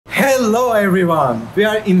Hello everyone! We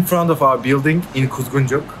are in front of our building in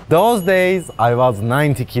Kuzguncuk. Those days I was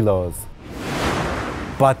 90 kilos.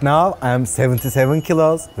 But now I'm 77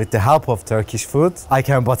 kilos. With the help of Turkish food, I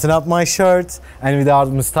can button up my shirt, and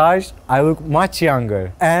without mustache, I look much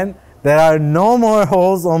younger. And there are no more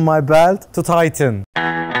holes on my belt to tighten.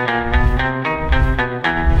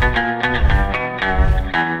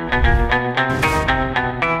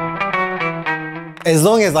 As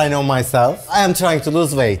long as I know myself, I am trying to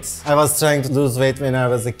lose weight. I was trying to lose weight when I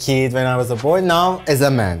was a kid, when I was a boy, now as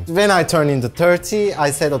a man. When I turned into 30,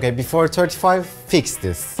 I said, okay, before 35, fix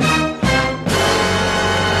this.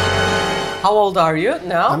 How old are you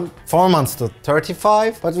now? I'm 4 months to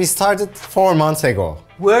 35, but we started 4 months ago.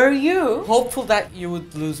 Were you hopeful that you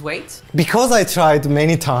would lose weight? Because I tried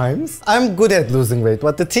many times, I'm good at losing weight,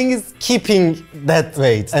 but the thing is keeping that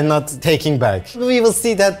weight and not taking back. We will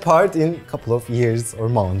see that part in a couple of years or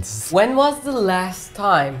months. When was the last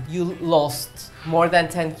time you lost more than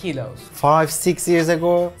 10 kilos? 5, 6 years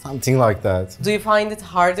ago, something like that. Do you find it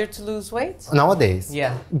harder to lose weight? Nowadays?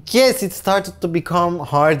 Yeah. Yes, it started to become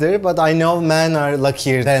harder, but I know men are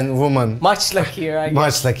luckier than women. Much luckier, I guess.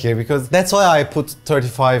 Much luckier, because that's why I put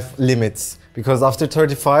 35 limits. Because after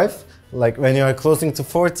 35, like when you are closing to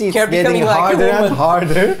 40, it's getting harder and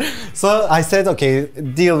harder. So I said, okay,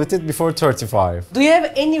 deal with it before 35. Do you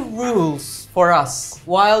have any rules for us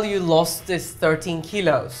while you lost this 13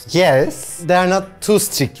 kilos? Yes, there are not too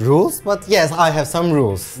strict rules, but yes, I have some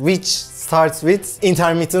rules, which starts with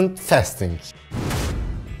intermittent fasting.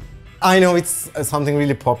 I know it's something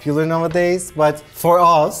really popular nowadays, but for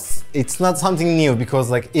us, it's not something new, because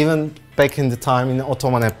like even back in the time in the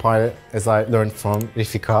Ottoman Empire, as I learned from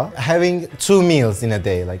Refika, having 2 meals in a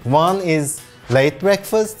day, like one is late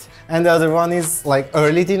breakfast and the other one is like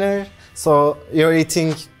early dinner. So you're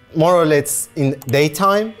eating more or less in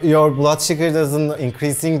daytime, your blood sugar doesn't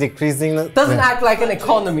increasing, decreasing. Doesn't act like an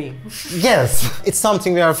economy. Yes, it's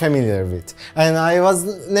something we are familiar with. And I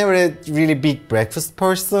was never a really big breakfast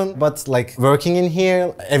person, but like working in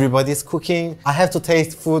here, everybody's cooking. I have to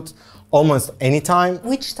taste food almost any time.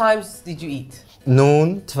 Which times did you eat?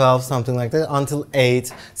 Noon, 12, something like that, until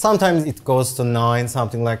 8. Sometimes it goes to 9,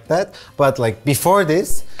 something like that. But like before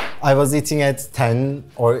this, I was eating at 10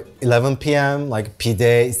 or 11 p.m. like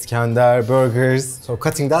pide, iskandar, burgers. So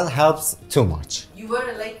cutting that helps too much. You were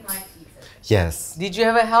a late night eater. Yes. Did you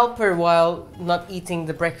have a helper while not eating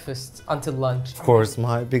the breakfast until lunch? Of course,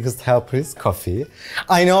 my biggest helper is coffee.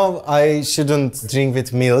 I know I shouldn't drink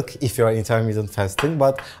with milk if you are intermittent fasting,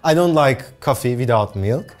 but I don't like coffee without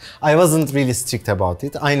milk. I wasn't really strict about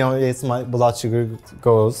it. I know yes, my blood sugar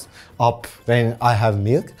goes up when I have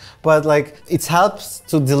milk, but like it helps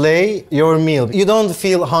to delay your meal. You don't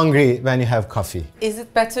feel hungry when you have coffee. Is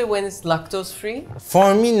it better when it's lactose free?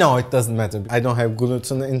 For me, no, it doesn't matter. I don't have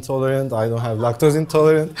gluten intolerant, I don't have lactose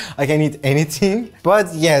intolerant. I can eat anything.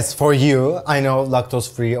 But yes, for you, I know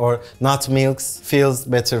lactose free or nut milks feels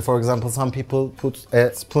better. For example, some people put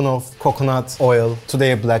a spoon of coconut oil to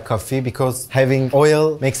their black coffee because having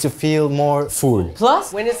oil makes you feel more full.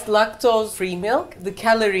 Plus, when it's lactose free milk, the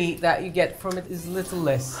calorie that you get from it is a little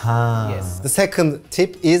less. Yes. The second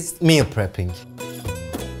tip is meal prepping.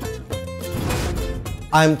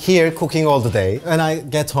 I'm here cooking all the day. When I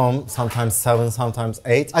get home, sometimes 7, sometimes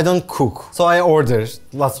 8, I don't cook. So I order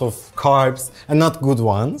lots of carbs and not good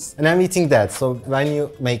ones. And I'm eating that. So when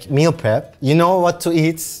you make meal prep, you know what to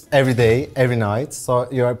eat every day, every night.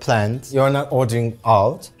 So you are planned, you're not ordering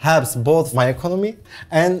out. Helps both my economy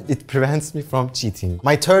and it prevents me from cheating.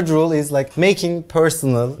 My third rule is like making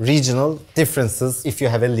personal, regional differences if you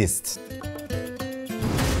have a list.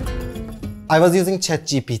 I was using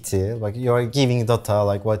ChatGPT, like you're giving data,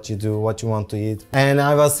 like what you do, what you want to eat. And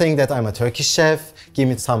I was saying that I'm a Turkish chef, give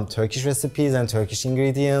me some Turkish recipes and Turkish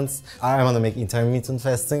ingredients. I want to make intermittent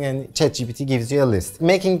fasting and ChatGPT gives you a list.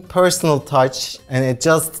 Making personal touch and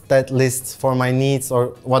adjust that list for my needs or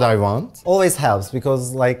what I want always helps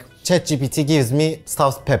because like ChatGPT gives me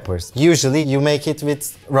stuffed peppers. Usually you make it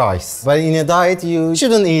with rice. But in a diet you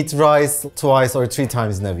shouldn't eat rice 2 or 3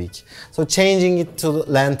 times in a week. So changing it to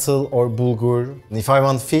lentil or bulgur. If I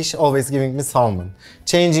want fish, always giving me salmon.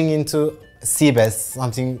 Changing into sea bass,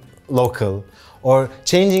 something local. Or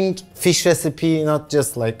changing fish recipe, not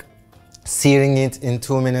just like searing it in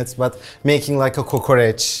 2 minutes, but making like a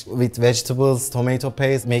kokoreç with vegetables, tomato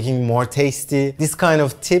paste, making more tasty. This kind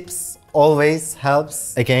of tips always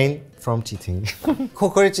helps, again, from cheating.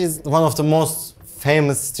 Kokoreç is one of the most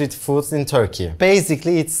famous street foods in Turkey.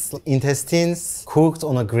 Basically, it's intestines cooked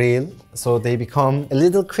on a grill, so they become a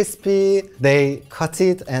little crispy. They cut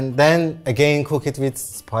it and then again cook it with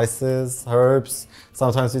spices, herbs,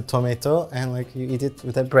 sometimes with tomato, and like you eat it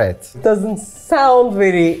with a bread. Doesn't sound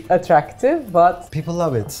very attractive, but People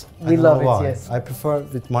love it. We I don't love know it, why. yes. I prefer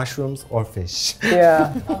with mushrooms or fish.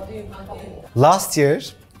 yeah. Last year,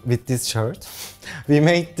 with this shirt, we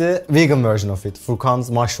made the vegan version of it, Furkan's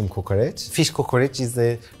mushroom kokoreç. Fish kokoreç is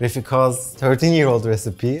a Refika's 13-year-old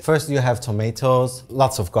recipe. First you have tomatoes,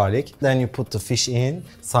 lots of garlic, then you put the fish in,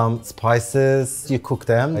 some spices, you cook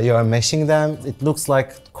them, you are mashing them. It looks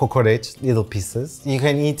like kokoreç, little pieces. You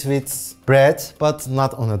can eat with bread, but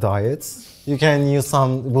not on a diet. You can use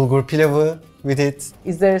some bulgur pilavı with it.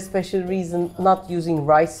 Is there a special reason not using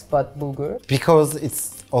rice but bulgur? Because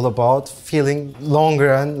it's all about feeling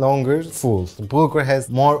longer and longer full. The bulgur has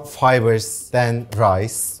more fibers than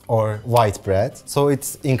rice or white bread, so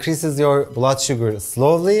it increases your blood sugar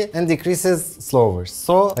slowly and decreases slower.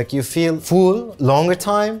 So like you feel full longer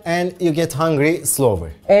time and you get hungry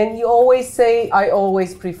slower. And you always say, I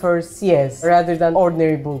always prefer siyez rather than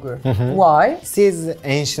ordinary bulgur. Why? This is an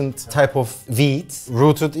ancient type of wheat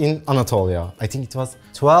rooted in Anatolia. I think it was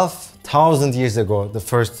 12,000 years ago, the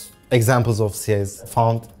first examples of siyez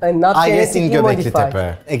found, And not I guess, in genetically Göbekli modified.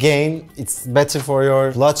 Tepe. Again, it's better for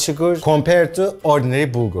your blood sugar compared to ordinary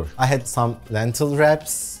bulgur. I had some lentil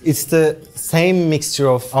wraps. It's the same mixture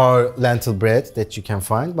of our lentil bread that you can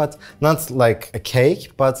find, but not like a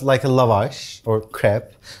cake, but like a lavash or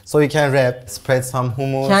crepe. So you can wrap, spread some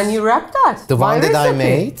hummus. Can you wrap that? The My one that I recipe.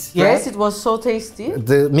 made, Yes, right? it was so tasty.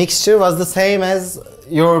 The mixture was the same as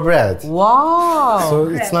your bread. Wow. So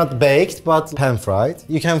it's not baked, but pan-fried.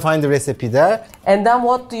 You can find the recipe there. And then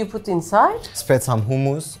what do you put inside? Spread some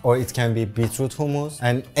hummus, or it can be beetroot hummus,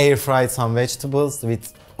 and air-fried some vegetables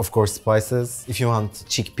with, of course, spices. If you want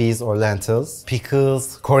chickpeas or lentils,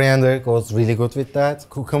 pickles, coriander goes really good with that.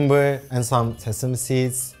 Cucumber and some sesame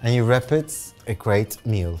seeds, and you wrap it. A great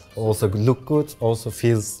meal. Also look good, also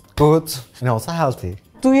feels good, and also healthy.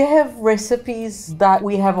 Do you have recipes that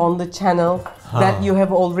we have on the channel that you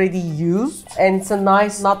have already used? And it's a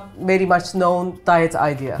nice, not very much known diet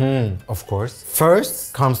idea. Of course.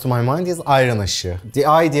 First comes to my mind is ayran aşı. The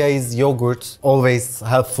idea is yogurt, always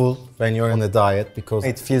helpful when you're on a diet because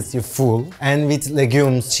it feels you full. And with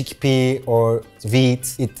legumes, chickpea or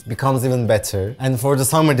wheat, it becomes even better. And for the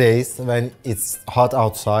summer days when it's hot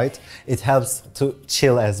outside, it helps to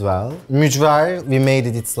chill as well. Mücver, we made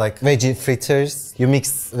it, it's like veggie fritters. You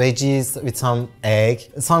mix veggies with some egg,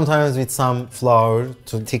 sometimes with some flour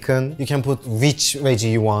to thicken. You can put which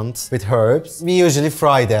veggie you want with herbs. We usually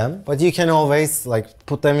fry them, but you can always like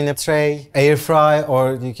put them in a tray, air fry,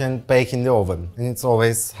 or you can bake in the oven. And it's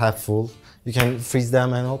always helpful. You can freeze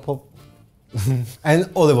them and pop. And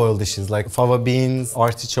olive oil dishes like fava beans,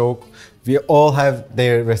 artichoke. We all have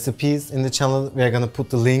their recipes in the channel. We are gonna put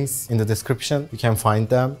the links in the description. You can find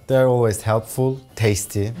them. They're always helpful,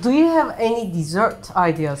 tasty. Do you have any dessert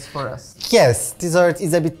ideas for us? Yes, dessert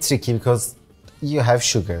is a bit tricky because you have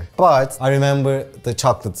sugar. But I remember the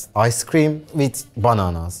chocolate ice cream with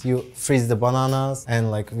bananas. You freeze the bananas and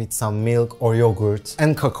like with some milk or yogurt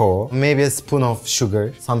and cocoa, maybe a spoon of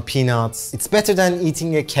sugar, some peanuts. It's better than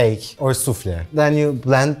eating a cake or souffle. Then you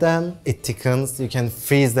blend them, it thickens. You can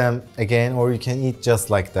freeze them again, or you can eat just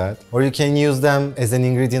like that. Or you can use them as an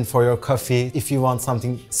ingredient for your coffee if you want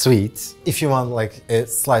something sweet. If you want like a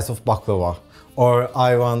slice of baklava, or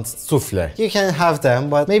I want souffle. You can have them,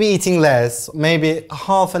 but maybe eating less, maybe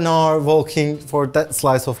half an hour walking for that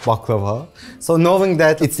slice of baklava. So knowing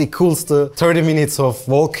that it's equals to 30 minutes of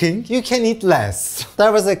walking, you can eat less.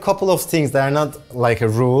 There was a couple of things that are not like a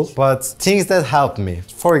rule, but things that help me.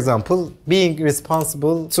 For example, being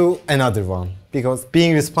responsible to another one. Because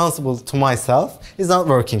being responsible to myself is not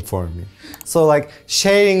working for me. So like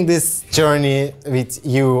sharing this journey with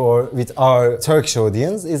you or with our Turkish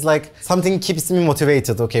audience is like something keeps me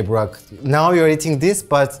motivated. Okay, Burak, now you're eating this,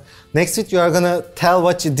 but next week you are gonna tell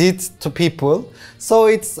what you did to people. So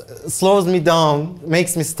it slows me down,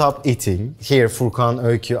 makes me stop eating. Here, Furkan,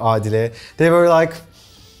 Öykü, Adile, they were like,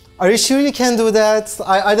 are you sure you can do that?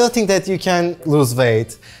 I don't think that you can lose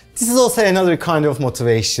weight. This is also another kind of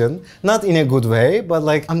motivation, not in a good way, but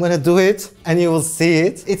like I'm gonna do it and you will see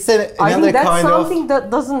it. It's another I think that's kind something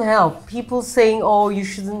that doesn't help. People saying, "Oh, you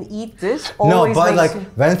shouldn't eat this." No, Always but makes like you...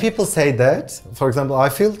 when people say that, for example, I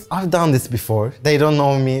feel I've done this before. They don't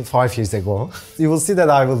know me 5 years ago. You will see that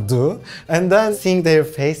I will do, and then seeing their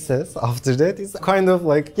faces after that is kind of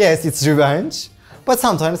like, yes, it's revenge. but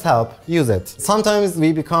sometimes help, use it. Sometimes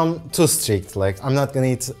we become too strict, like I'm not gonna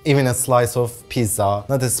eat even a slice of pizza,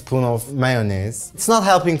 not a spoon of mayonnaise. It's not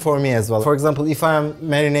helping for me as well. For example, if I'm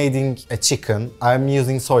marinating a chicken, I'm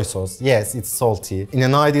using soy sauce. Yes, it's salty. In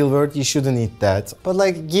an ideal world, you shouldn't eat that. But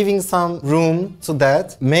like giving some room to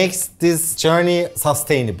that makes this journey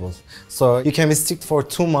sustainable. So you can be strict for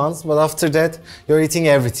 2 months, but after that, you're eating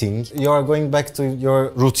everything. You're going back to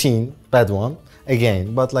your routine, bad one,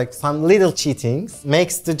 again. But like some little cheatings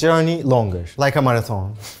makes the journey longer, like a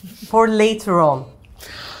marathon. For later on.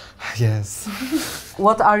 Yes.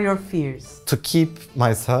 What are your fears? To keep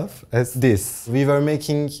myself as this. We were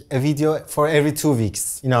making a video for every 2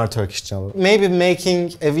 weeks in our Turkish channel. Maybe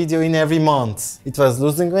making a video in every month. It was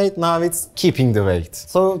losing weight, now it's keeping the weight.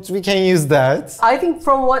 So we can use that. I think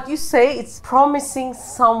from what you say, it's promising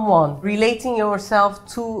someone, relating yourself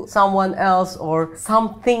to someone else or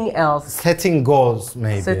something else. Setting goals,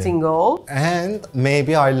 maybe. Setting goal. And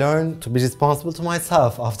maybe I learned to be responsible to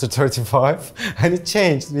myself after 35 and it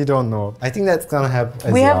changed, we don't know. I think that's gonna happen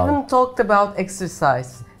as We well. haven't talked about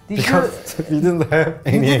exercise. Because we didn't have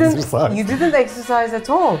any exercise. You didn't exercise at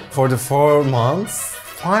all? For the 4 months,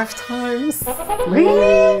 5 times.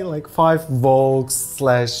 Really? Like 5 walks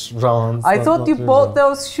 / runs. I thought you bought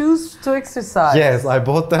those shoes to exercise. Yes, I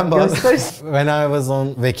bought them, but when I was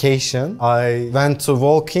on vacation, I went to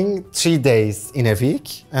walking 3 days in a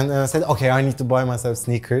week. And then I said, okay, I need to buy myself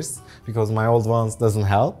sneakers because my old ones doesn't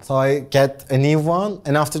help. So I get a new one,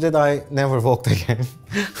 and after that I never walked again.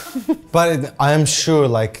 But I am sure,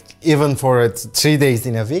 like, even for 3 days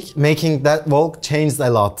in a week, making that walk changed a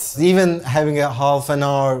lot. Even having a half an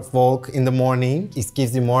hour walk in the morning, it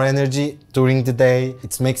gives you more energy during the day.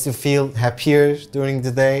 It makes you feel happier during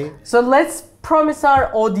the day. So let's promise our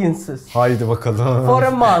audiences. Haydi bakalım. For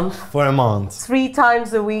a month. For a month. 3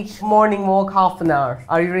 times a week, morning walk, half an hour.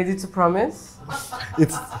 Are you ready to promise?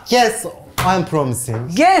 Yes, I'm promising.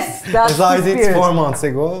 Yes, that's As I the did spirit. 4 months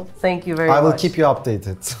ago. Thank you very much. I will keep you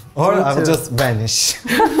updated. Or I will just vanish.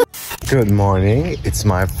 Good morning. It's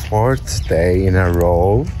my 4th day in a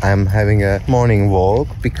row. I'm having a morning walk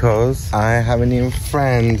because I have a new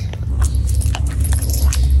friend.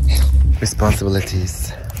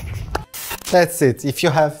 Responsibilities. That's it. If you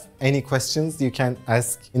have any questions, you can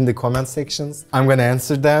ask in the comment sections. I'm gonna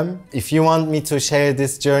answer them. If you want me to share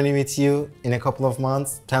this journey with you in a couple of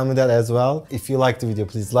months, tell me that as well. If you like the video,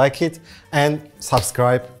 please like it and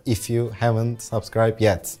subscribe if you haven't subscribed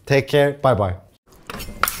yet. Take care. Bye bye.